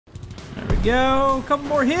go. A couple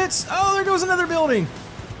more hits. Oh, there goes another building.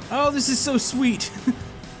 Oh, this is so sweet.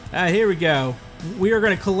 Here we go. We are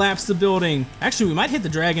going to collapse the building. Actually, we might hit the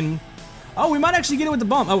dragon. Oh, we might actually get it with the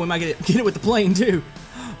bomb. Oh, we might get it with the plane, too.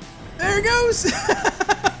 There it goes.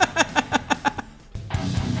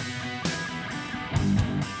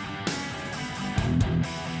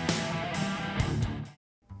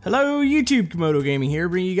 Hello YouTube, Camodo Gaming here,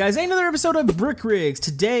 bringing you guys another episode of Brick Rigs.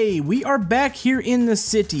 Today, we are back here in the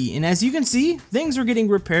city, and as you can see, things are getting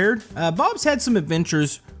repaired. Bob's had some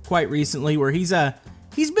adventures quite recently where he's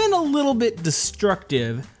been a little bit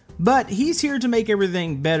destructive, but he's here to make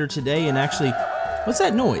everything better today, and actually, what's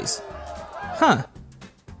that noise? Huh.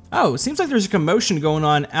 Oh, it seems like there's a commotion going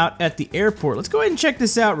on out at the airport. Let's go ahead and check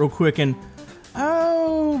this out real quick, and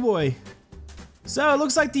oh boy. So it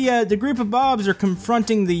looks like the group of Bobs are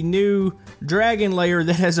confronting the new dragon lair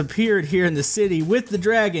that has appeared here in the city with the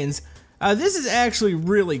dragons. This is actually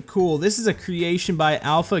really cool. This is a creation by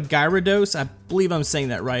Alpha Gyarados. I believe I'm saying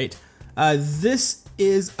that right. This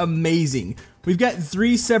is amazing. We've got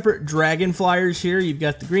 3 separate dragon flyers here. You've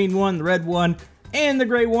got the green one, the red one, and the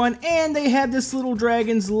gray one, and they have this little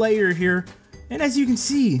dragon's lair here. And as you can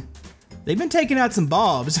see, they've been taking out some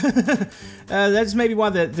Bobs. That's maybe why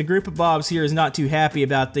the group of Bobs here is not too happy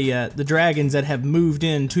about the dragons that have moved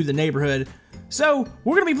into the neighborhood. So,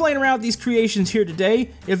 we're going to be playing around with these creations here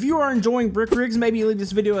today. If you are enjoying Brick Rigs, maybe leave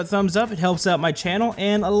this video a thumbs up. It helps out my channel,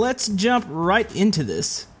 and let's jump right into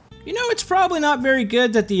this. You know, it's probably not very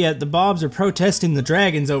good that the Bobs are protesting the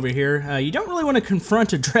dragons over here. You don't really want to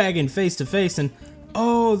confront a dragon face to face, and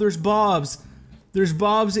oh, there's Bobs. There's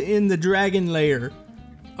Bobs in the dragon lair.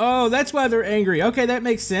 Oh, that's why they're angry. Okay, that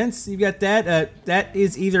makes sense. You've got that. That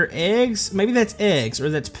is either eggs. Maybe that's eggs, or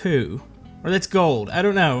that's poo. Or that's gold. I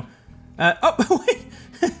don't know. Oh,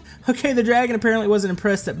 wait. Okay, the dragon apparently wasn't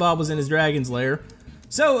impressed that Bob was in his dragon's lair.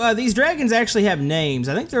 So, these dragons actually have names.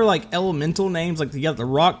 I think they're like elemental names. Like, you got the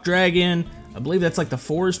rock dragon. I believe that's like the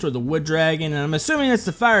forest or the wood dragon. And I'm assuming that's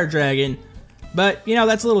the fire dragon. But, you know,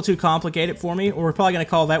 that's a little too complicated for me. Or we're probably going to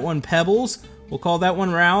call that one Pebbles. We'll call that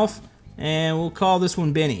one Ralph. And we'll call this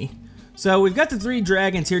one Benny. So we've got the 3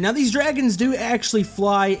 dragons here. Now these dragons do actually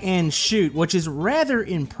fly and shoot, which is rather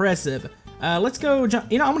impressive. Let's go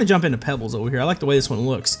jump. You know, I'm going to jump into Pebbles over here. I like the way this one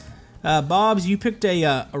looks. Bobs, you picked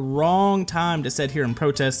a wrong time to sit here and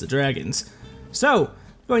protest the dragons. So,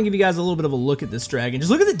 I'm going to give you guys a little bit of a look at this dragon.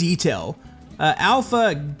 Just look at the detail.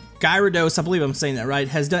 Alpha Gyarados, I believe I'm saying that right,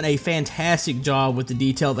 has done a fantastic job with the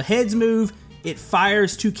detail. The heads move. It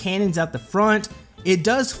fires 2 cannons out the front. It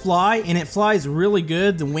does fly, and it flies really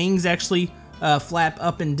good. The wings actually flap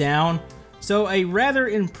up and down. So a rather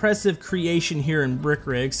impressive creation here in Brick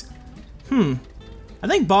Rigs. I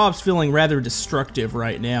think Bob's feeling rather destructive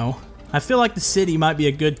right now. I feel like the city might be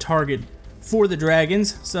a good target for the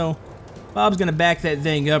dragons. So Bob's going to back that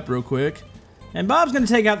thing up real quick. And Bob's going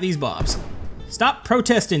to take out these Bobs. Stop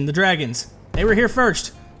protesting the dragons. They were here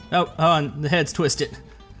first. Oh, and the head's twisted.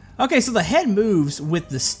 Okay, so the head moves with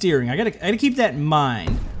the steering. I gotta keep that in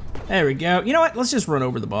mind. There we go. You know what? Let's just run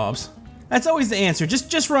over the Bobs. That's always the answer.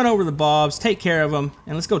 Just run over the Bobs, take care of them,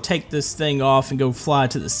 and let's go take this thing off and go fly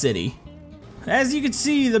to the city. As you can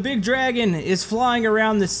see, the big dragon is flying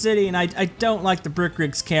around the city, and I don't like the Brick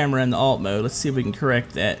Rigs camera in the alt mode. Let's see if we can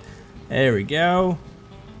correct that. There we go.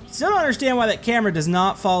 Still don't understand why that camera does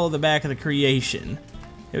not follow the back of the creation.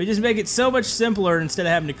 It would just make it so much simpler instead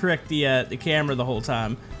of having to correct the camera the whole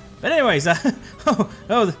time. But anyways,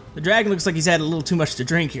 the dragon looks like he's had a little too much to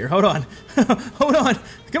drink here. Hold on. Hold on.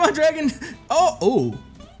 Come on, dragon. Oh.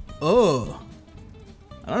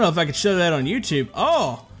 I don't know if I could show that on YouTube.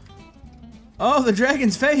 Oh, the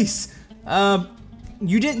dragon's face.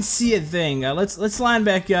 You didn't see a thing. Let's line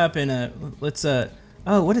back up and let's oh,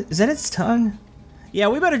 what is that? Its tongue? Yeah,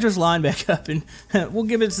 we better just line back up and we'll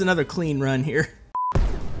give it another clean run here.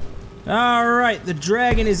 All right, the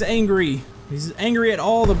dragon is angry. He's angry at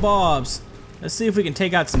all the Bobs. Let's see if we can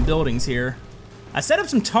take out some buildings here. I set up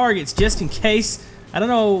some targets just in case. I don't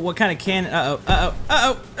know what kind of cannon. Oh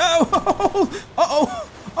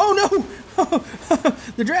no!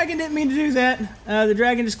 The dragon didn't mean to do that. The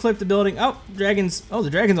dragon just clipped the building. Oh, the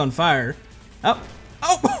dragon's on fire. Oh!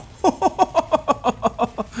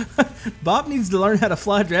 Bob needs to learn how to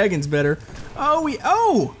fly dragons better.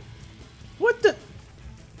 Oh! What the?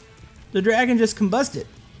 The dragon just combusted.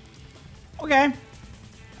 Okay.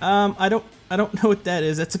 I don't know what that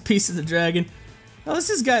is. That's a piece of the dragon. Oh, this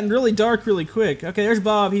has gotten really dark really quick. Okay, there's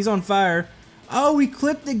Bob. He's on fire. Oh, we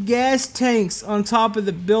clipped the gas tanks on top of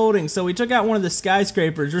the building. So we took out one of the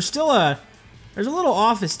skyscrapers. There's a little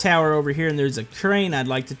office tower over here, and there's a crane I'd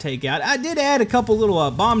like to take out. I did add a couple little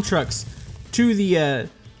bomb trucks to the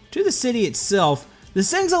to the city itself. This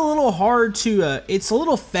thing's a little hard to, it's a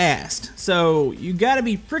little fast, so you gotta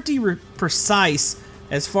be pretty precise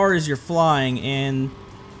as far as you're flying, and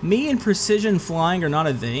me and precision flying are not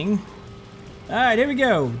a thing. Alright, here we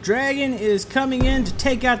go. Dragon is coming in to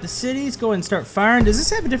take out the city. Let's go ahead and start firing. Does this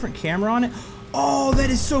have a different camera on it? Oh, that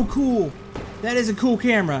is so cool. That is a cool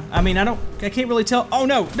camera. I mean, I can't really tell. Oh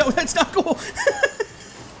no, no, that's not cool.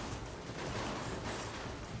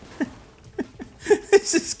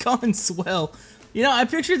 This is gone swell. You know, I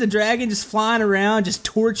pictured the dragon just flying around, just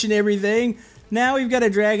torching everything. Now we've got a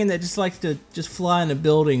dragon that just likes to just fly into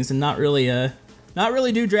buildings and not really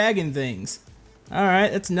do dragon things. All right,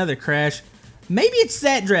 that's another crash. Maybe it's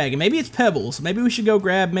that dragon. Maybe it's Pebbles. Maybe we should go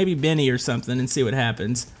grab maybe Benny or something and see what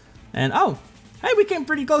happens. And oh, hey, we came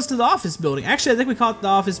pretty close to the office building. Actually, I think we caught the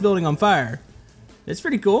office building on fire. It's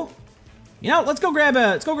pretty cool. You know, let's go grab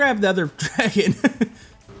the other dragon.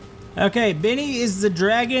 Okay, Benny is the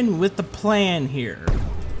dragon with the plan here.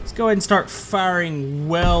 Let's go ahead and start firing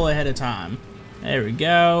well ahead of time. There we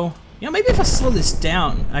go. You know, maybe if I slow this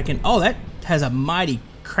down, I can... Oh, that has a mighty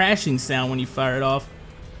crashing sound when you fire it off.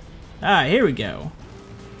 Alright, here we go.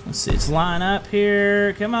 Let's see, let's line up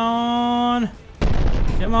here. Come on.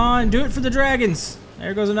 Come on, do it for the dragons.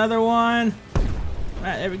 There goes another one.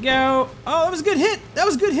 Alright, there we go. Oh, that was a good hit. That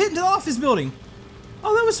was a good hit into the office building.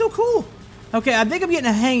 Oh, that was so cool. Okay, I think I'm getting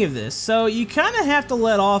a hang of this. So you kind of have to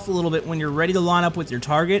let off a little bit when you're ready to line up with your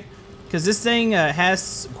target, because this thing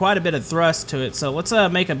has quite a bit of thrust to it. So let's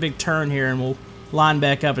make a big turn here and we'll line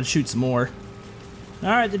back up and shoot some more.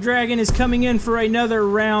 Alright, the dragon is coming in for another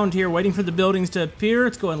round here, waiting for the buildings to appear.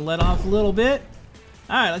 Let's go and let off a little bit.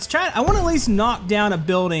 Alright, let's try it. I want to at least knock down a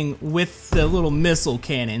building with the little missile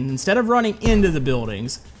cannon instead of running into the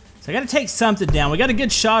buildings. So I gotta take something down. We got a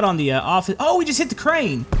good shot on the office. Oh, we just hit the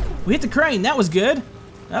crane. We hit the crane. That was good.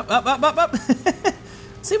 Up, up, up, up, up.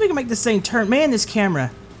 See if we can make this thing turn. Man, this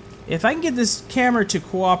camera. If I can get this camera to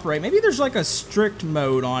cooperate, maybe there's like a strict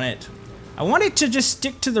mode on it. I want it to just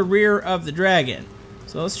stick to the rear of the dragon.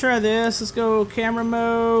 So let's try this. Let's go camera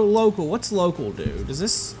mode, local. What's local do? Does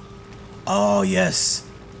this... Oh, yes.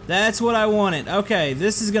 That's what I wanted. Okay,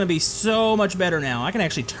 this is going to be so much better now. I can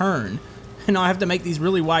actually turn. And I have to make these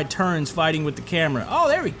really wide turns fighting with the camera. Oh,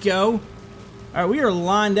 there we go. Alright, we are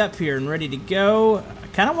lined up here and ready to go. I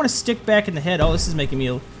kind of want to stick back in the head. Oh, this is making me...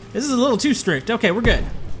 This is a little too strict. Okay, we're good.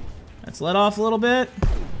 Let's let off a little bit.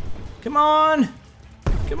 Come on.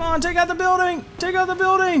 Come on, take out the building. Take out the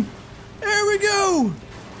building. There we go.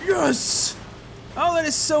 Yes. Oh, that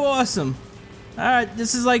is so awesome. Alright,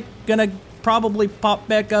 this is like gonna probably pop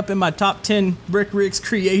back up in my top 10 Brick Rigs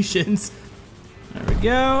creations. There we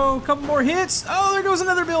go. A couple more hits. Oh, there goes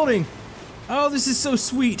another building. Oh, this is so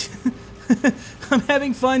sweet. I'm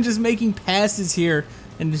having fun just making passes here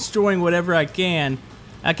and destroying whatever I can.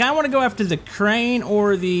 I kind of want to go after the crane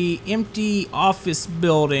or the empty office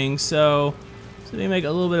building, so let me make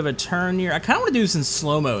a little bit of a turn here. I kind of want to do this in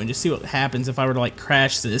slow-mo and just see what happens if I were to like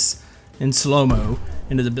crash this in slow-mo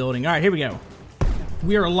into the building. All right, here we go.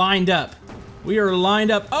 We are lined up. We are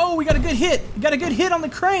lined up. Oh, we got a good hit. We got a good hit on the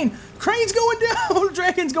crane. Crane's going down.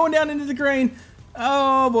 Dragon's going down into the crane.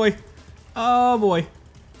 Oh, boy. Oh, boy.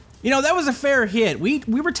 You know, that was a fair hit. We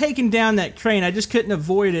were taking down that crane. I just couldn't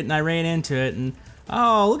avoid it, and I ran into it. And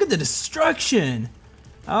oh, look at the destruction.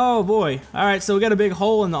 Oh, boy. All right, so we got a big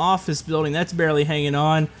hole in the office building. That's barely hanging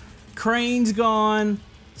on. Crane's gone.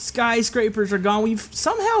 Skyscrapers are gone. We've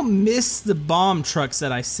somehow missed the bomb trucks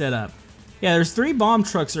that I set up. Yeah, there's 3 bomb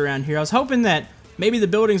trucks around here. I was hoping that maybe the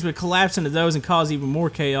buildings would collapse into those and cause even more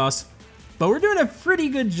chaos. But we're doing a pretty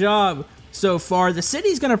good job so far. The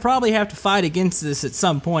city's gonna probably have to fight against this at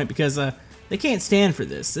some point because they can't stand for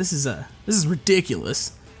this. This is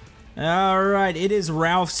ridiculous. All right, it is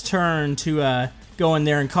Ralph's turn to go in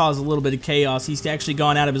there and cause a little bit of chaos. He's actually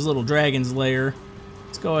gone out of his little dragon's lair.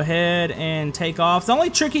 Let's go ahead and take off. The only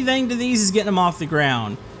tricky thing to these is getting them off the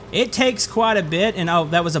ground. It takes quite a bit, and oh,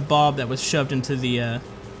 that was a bob that was shoved into the, I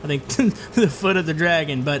think, the foot of the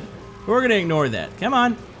dragon, but we're gonna ignore that. Come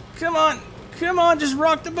on, come on, come on, just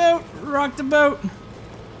rock the boat, rock the boat.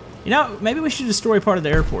 You know, maybe we should destroy part of the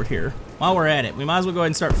airport here. While we're at it, we might as well go ahead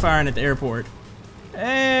and start firing at the airport.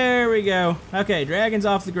 There we go. Okay, dragon's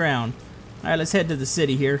off the ground. All right, let's head to the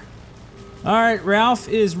city here. All right, Ralph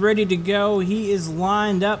is ready to go. He is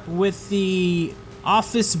lined up with the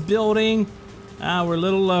office building. We're a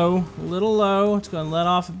little low, a little low. Let's go and let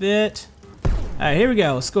off a bit. All right, here we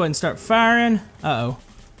go. Let's go ahead and start firing. Uh-oh.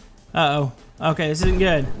 Uh-oh. Okay, this isn't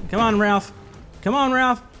good. Come on, Ralph. Come on,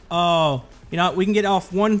 Ralph. Oh, you know what? We can get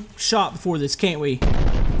off one shot before this, can't we?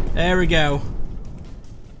 There we go.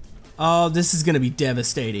 Oh, this is going to be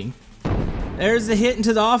devastating. There's the hit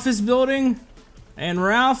into the office building. And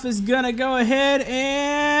Ralph is gonna go ahead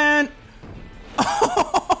and...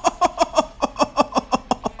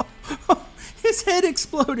 His head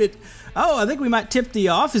exploded. Oh, I think we might tip the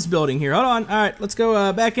office building here. Hold on. All right, let's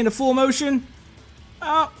go back into full motion.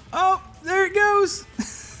 Oh, there it goes.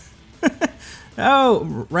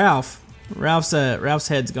 Oh, Ralph's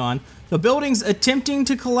head's gone. The building's attempting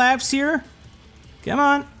to collapse here. Come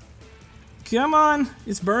on. Come on.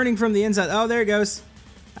 It's burning from the inside. Oh, there it goes.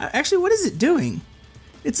 Actually, what is it doing?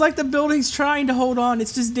 It's like the building's trying to hold on.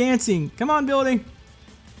 It's just dancing. Come on, building.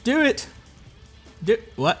 Do it.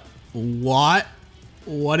 What? What?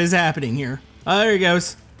 What is happening here? Oh, there he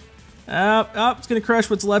goes. Oh, it's gonna crush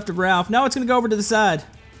what's left of Ralph. Now it's gonna go over to the side.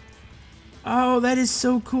 Oh, that is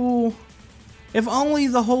so cool. If only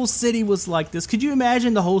the whole city was like this. Could you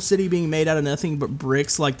imagine the whole city being made out of nothing but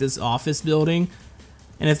bricks like this office building?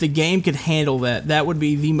 And if the game could handle that, that would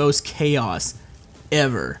be the most chaos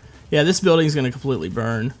ever. Yeah, this building's gonna completely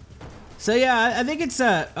burn. So yeah, I think it's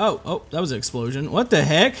oh, that was an explosion. What the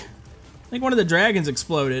heck? I think one of the dragons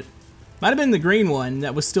exploded. Might have been the green one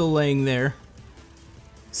that was still laying there.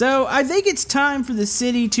 So I think it's time for the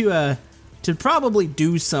city to probably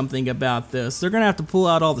do something about this. They're gonna have to pull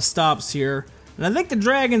out all the stops here. And I think the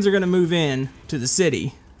dragons are gonna move in to the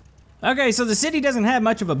city. Okay, so the city doesn't have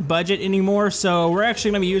much of a budget anymore, so we're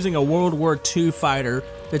actually gonna be using a World War II fighter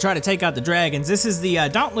to try to take out the dragons. This is the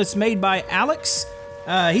Dauntless made by Alex.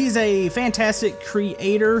 He's a fantastic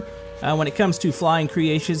creator when it comes to flying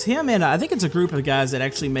creations. Him and I think it's a group of guys that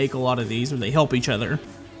actually make a lot of these where they help each other.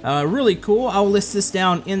 Really cool. I'll list this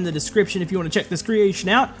down in the description if you want to check this creation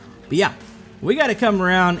out. But yeah, we got to come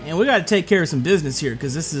around and we got to take care of some business here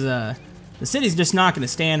because this is the city's just not going to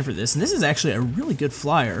stand for this. And this is actually a really good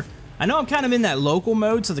flyer. I know I'm kind of in that local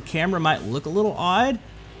mode, so the camera might look a little odd,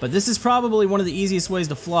 but this is probably one of the easiest ways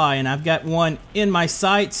to fly, and I've got one in my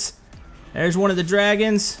sights. There's one of the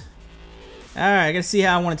dragons. Alright, I gotta see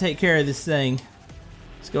how I want to take care of this thing.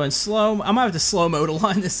 Let's go in slow. I might have to slow-mo to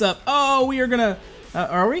line this up. Oh, we are gonna...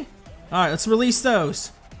 are we? Alright, let's release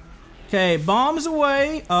those. Okay, bombs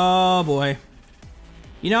away. Oh, boy.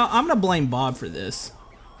 You know, I'm gonna blame Bob for this.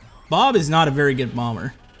 Bob is not a very good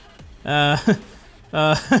bomber.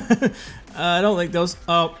 I don't think those...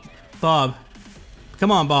 Oh, Bob. Come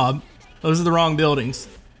on, Bob. Those are the wrong buildings.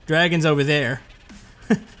 Dragon's over there.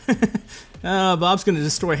 Bob's gonna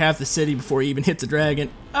destroy half the city before he even hits the dragon.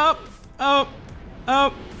 Oh,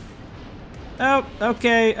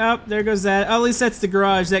 okay. Oh, there goes that. Oh, at least that's the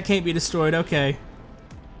garage. That can't be destroyed. Okay.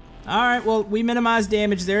 Alright, well, we minimized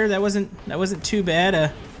damage there. That wasn't too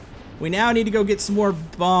bad. We now need to go get some more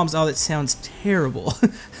bombs. Oh, that sounds terrible.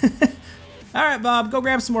 Alright, Bob, go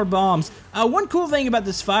grab some more bombs. One cool thing about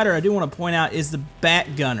this fighter I do want to point out is the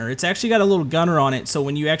bat gunner. It's actually got a little gunner on it, so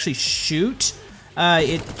when you actually shoot,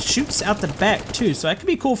 it shoots out the back too, so that could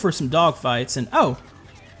be cool for some dogfights. And oh,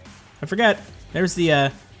 I forgot, there's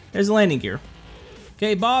the landing gear.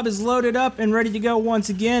 Okay, Bob is loaded up and ready to go once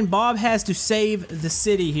again. Bob has to save the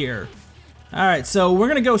city here. Alright, so we're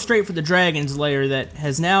gonna go straight for the dragon's lair that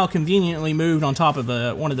has now conveniently moved on top of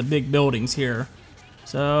one of the big buildings here.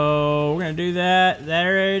 So we're gonna do that.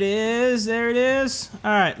 There it is. There it is.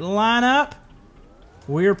 All right, line up.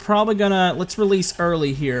 We're probably gonna, let's release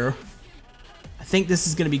early here. I think this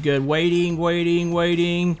is gonna be good. Waiting.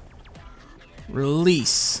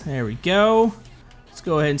 Release. There we go. Let's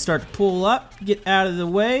go ahead and start to pull up. Get out of the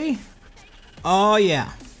way. Oh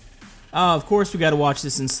yeah. Oh, of course we gotta watch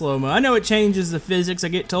this in slow-mo. I know it changes the physics. I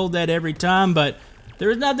get told that every time, but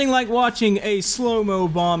there's nothing like watching a slow-mo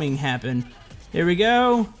bombing happen. Here we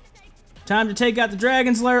go. Time to take out the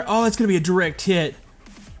dragon's lair. Oh, that's gonna be a direct hit.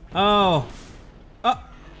 Oh. Oh.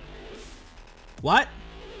 What?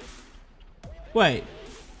 Wait.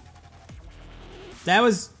 That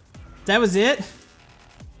was it?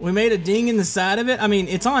 We made a ding in the side of it? I mean,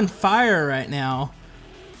 it's on fire right now.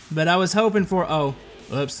 But I was hoping for... Oh,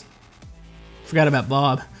 whoops. Forgot about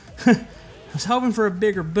Bob. I was hoping for a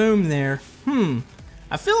bigger boom there.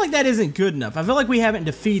 I feel like that isn't good enough. I feel like we haven't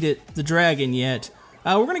defeated the dragon yet.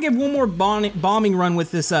 We're gonna give one more bombing run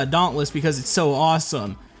with this Dauntless because it's so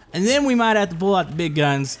awesome. And then we might have to pull out the big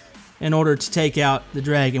guns in order to take out the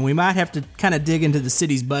dragon. We might have to kind of dig into the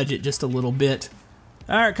city's budget just a little bit.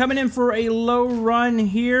 Alright, coming in for a low run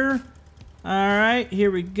here. Alright,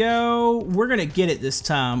 here we go. We're gonna get it this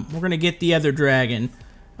time. We're gonna get the other dragon.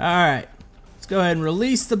 Alright, let's go ahead and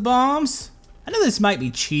release the bombs. I know this might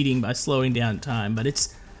be cheating by slowing down time, but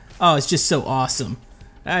it's just so awesome.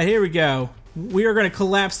 Alright, here we go. We are gonna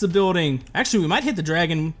collapse the building. Actually, we might hit the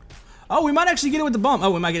dragon. Oh, we might actually get it with the bomb.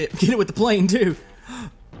 Oh, we might get it with the plane too.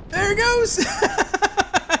 There it goes.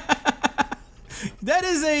 That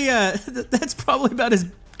is a, that's probably about as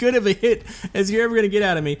good of a hit as you're ever gonna get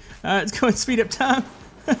out of me. Let's go and speed up time.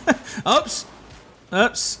 Oops.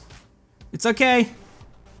 Oops. It's okay.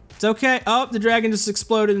 It's okay. Oh, the dragon just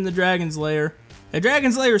exploded in the dragon's lair. The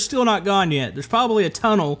dragon's lair is still not gone yet. There's probably a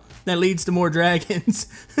tunnel that leads to more dragons.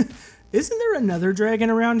 Isn't there another dragon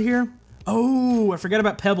around here? Oh, I forgot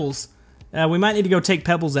about Pebbles. We might need to go take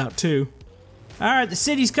Pebbles out too. Alright, the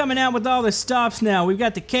city's coming out with all the stops now. We've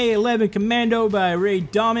got the K-11 Camodo by Ray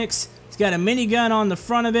Domix. It's got a minigun on the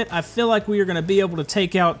front of it. I feel like we are going to be able to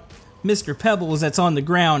take out Mr. Pebbles that's on the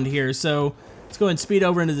ground here. So let's go ahead and speed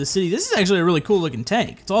over into the city. This is actually a really cool looking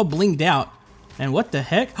tank. It's all blinged out. And what the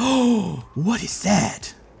heck? Oh, what is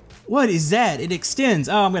that? What is that? It extends.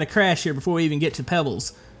 Oh, I'm going to crash here before we even get to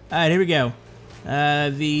Pebbles. Alright, here we go.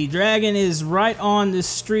 The dragon is right on this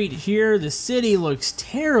street here. The city looks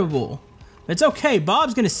terrible. It's okay.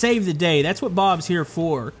 Bob's going to save the day. That's what Bob's here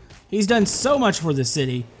for. He's done so much for the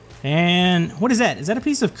city. And what is that? Is that a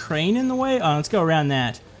piece of crane in the way? Oh, let's go around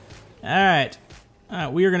that. Alright.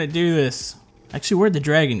 We are going to do this. Actually, where'd the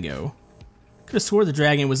dragon go? Could have swore the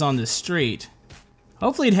dragon was on this street.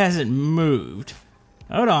 Hopefully it hasn't moved.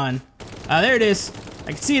 Hold on. There it is. I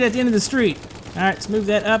can see it at the end of the street. Alright, let's move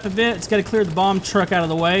that up a bit. It's got to clear the bomb truck out of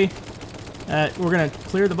the way. We're going to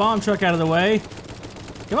clear the bomb truck out of the way.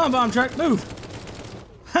 Come on, bomb truck, move.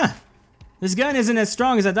 Huh. This gun isn't as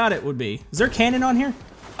strong as I thought it would be. Is there a cannon on here?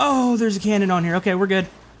 Oh, there's a cannon on here. Okay, we're good.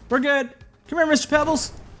 We're good. Come here, Mr.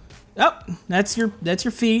 Pebbles. Oh, that's your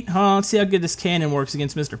feet. Oh, let's see how good this cannon works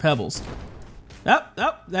against Mr. Pebbles.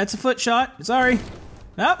 Oh, that's a foot shot. Sorry.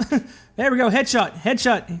 Oh, there we go. Headshot.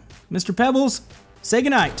 Headshot. Mr. Pebbles, say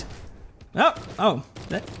goodnight. Oh,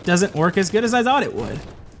 that doesn't work as good as I thought it would.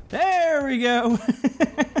 There we go.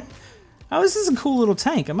 Oh, this is a cool little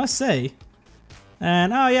tank, I must say.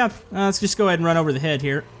 And, oh yeah, let's just go ahead and run over the head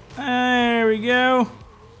here. There we go.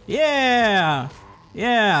 Yeah.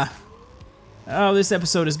 Yeah. Oh, this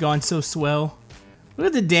episode has gone so swell. Look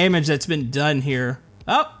at the damage that's been done here.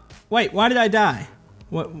 Oh, wait, why did I die?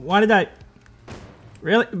 Why did I...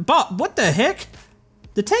 Really? Bob, what the heck?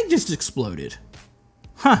 The tank just exploded.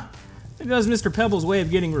 Huh. There goes Mr. Pebbles' way of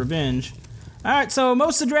getting revenge. Alright, so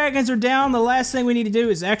most of the dragons are down. The last thing we need to do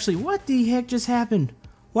is actually... What the heck just happened?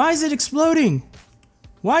 Why is it exploding?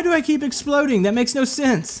 Why do I keep exploding? That makes no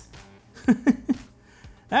sense.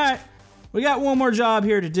 Alright, we got one more job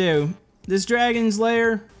here to do. This dragon's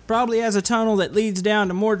lair probably has a tunnel that leads down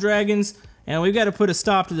to more dragons, and we've got to put a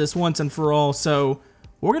stop to this once and for all, so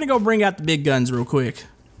we're going to go bring out the big guns real quick.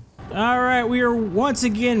 Alright, we are once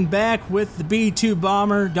again back with the B-2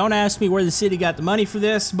 bomber. Don't ask me where the city got the money for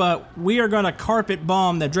this, but we are going to carpet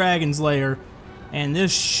bomb the dragon's lair, and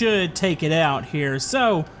this should take it out here.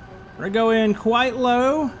 So, we're going to go in quite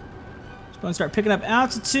low. Just going to start picking up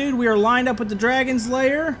altitude. We are lined up with the dragon's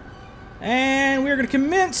lair, and we are going to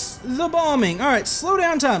commence the bombing. Alright, slow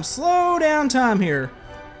down time here.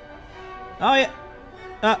 Oh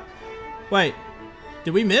yeah. Wait.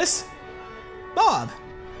 Did we miss? Bob!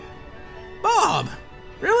 Bob!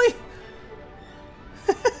 Really?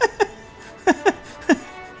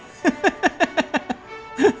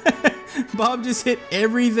 Bob just hit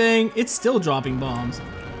everything. It's still dropping bombs.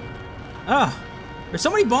 There's so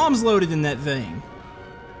many bombs loaded in that thing.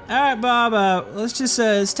 Alright, Bob,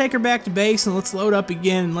 let's take her back to base and let's load up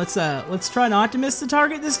again. Let's try not to miss the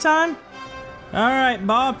target this time. Alright,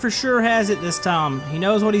 Bob for sure has it this time. He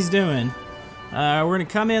knows what he's doing. We're gonna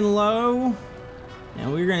come in low,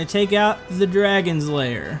 and we're gonna take out the dragon's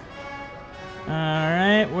lair.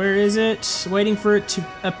 Alright, where is it? Waiting for it to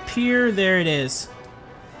appear. There it is.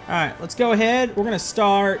 Alright, let's go ahead. We're gonna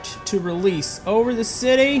start to release over the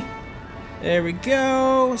city. There we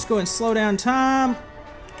go. Let's go and slow down time.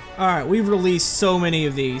 Alright, we've released so many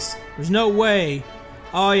of these. There's no way.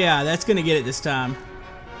 Oh yeah, that's gonna get it this time.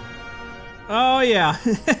 Oh yeah.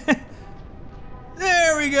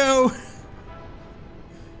 There we go.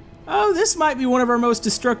 Oh, this might be one of our most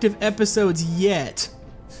destructive episodes yet.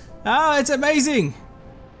 Oh, it's amazing.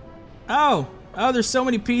 Oh, there's so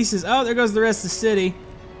many pieces. Oh, there goes the rest of the city.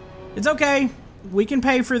 It's okay. We can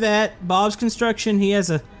pay for that. Bob's construction, he has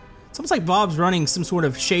a... It's almost like Bob's running some sort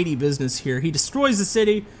of shady business here. He destroys the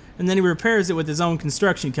city, and then he repairs it with his own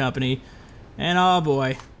construction company. And oh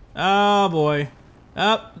boy. Oh boy.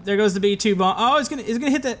 Oh, there goes the B-2 bomb. Oh, it's gonna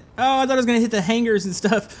hit the... Oh, I thought it was gonna hit the hangars and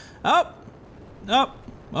stuff. Oh. Oh.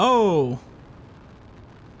 Oh.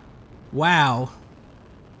 Wow.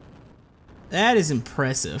 That is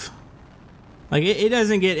impressive. Like, it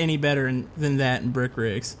doesn't get any better than that in Brick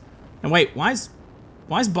Rigs. And wait, why is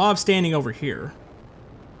Bob standing over here?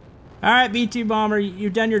 Alright, B-2 Bomber,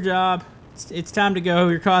 you've done your job. It's time to go.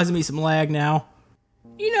 You're causing me some lag now.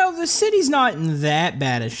 You know, the city's not in that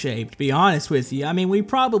bad a shape, to be honest with you. I mean, we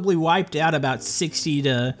probably wiped out about 60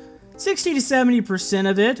 to 70%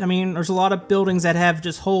 of it. I mean, there's a lot of buildings that have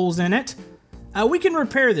just holes in it. We can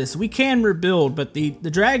repair this. We can rebuild, but the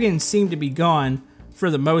dragons seem to be gone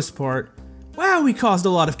for the most part. Wow, we caused a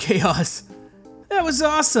lot of chaos. That was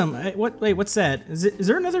awesome. Wait, what's that? Is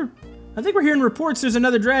there another? I think we're hearing reports there's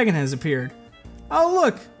another dragon has appeared. Oh,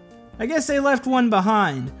 look. I guess they left one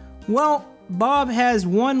behind. Well, Bob has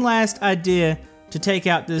one last idea to take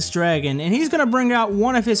out this dragon, and he's gonna bring out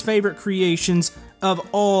one of his favorite creations of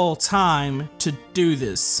all time to do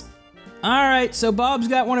this. Alright, so Bob's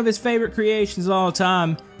got one of his favorite creations of all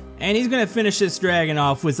time, and he's gonna finish this dragon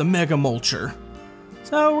off with a mega mulcher.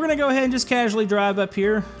 So we're gonna go ahead and just casually drive up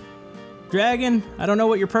here. Dragon, I don't know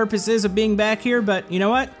what your purpose is of being back here, but you know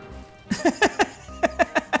what?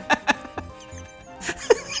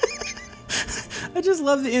 I just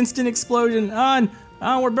love the instant explosion. On,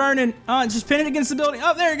 we're burning. On, just pin it against the building.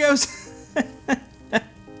 Oh, there it goes.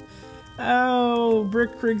 Oh,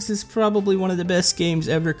 Brick Rigs is probably one of the best games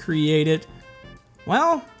ever created.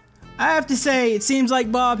 Well, I have to say, it seems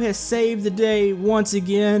like Bob has saved the day once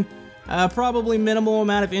again. Probably minimal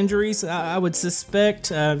amount of injuries, I would suspect.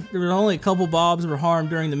 There were only a couple Bobs were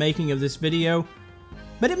harmed during the making of this video.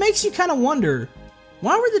 But it makes you kind of wonder,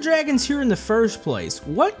 why were the dragons here in the first place?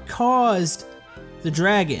 What caused the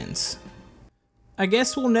dragons? I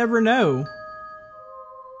guess we'll never know.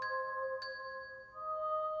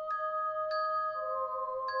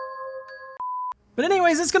 But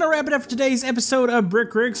anyways, that's going to wrap it up for today's episode of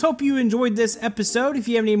Brick Rigs. Hope you enjoyed this episode. If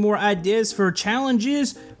you have any more ideas for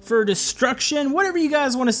challenges, for destruction, whatever you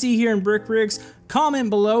guys want to see here in Brick Rigs,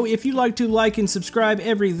 comment below. If you'd like to like and subscribe,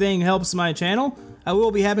 everything helps my channel. I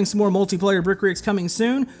will be having some more multiplayer Brick Rigs coming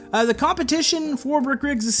soon. The competition for Brick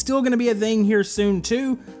Rigs is still going to be a thing here soon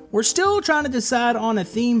too. We're still trying to decide on a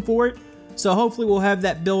theme for it, so hopefully we'll have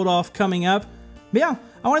that build off coming up. But yeah,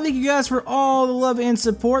 I want to thank you guys for all the love and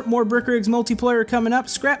support. More Brick Rigs multiplayer coming up,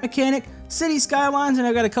 Scrap Mechanic, City Skylines, and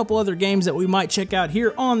I've got a couple other games that we might check out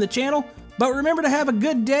here on the channel. But remember to have a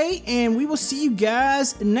good day, and we will see you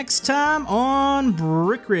guys next time on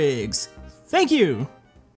Brick Rigs. Thank you!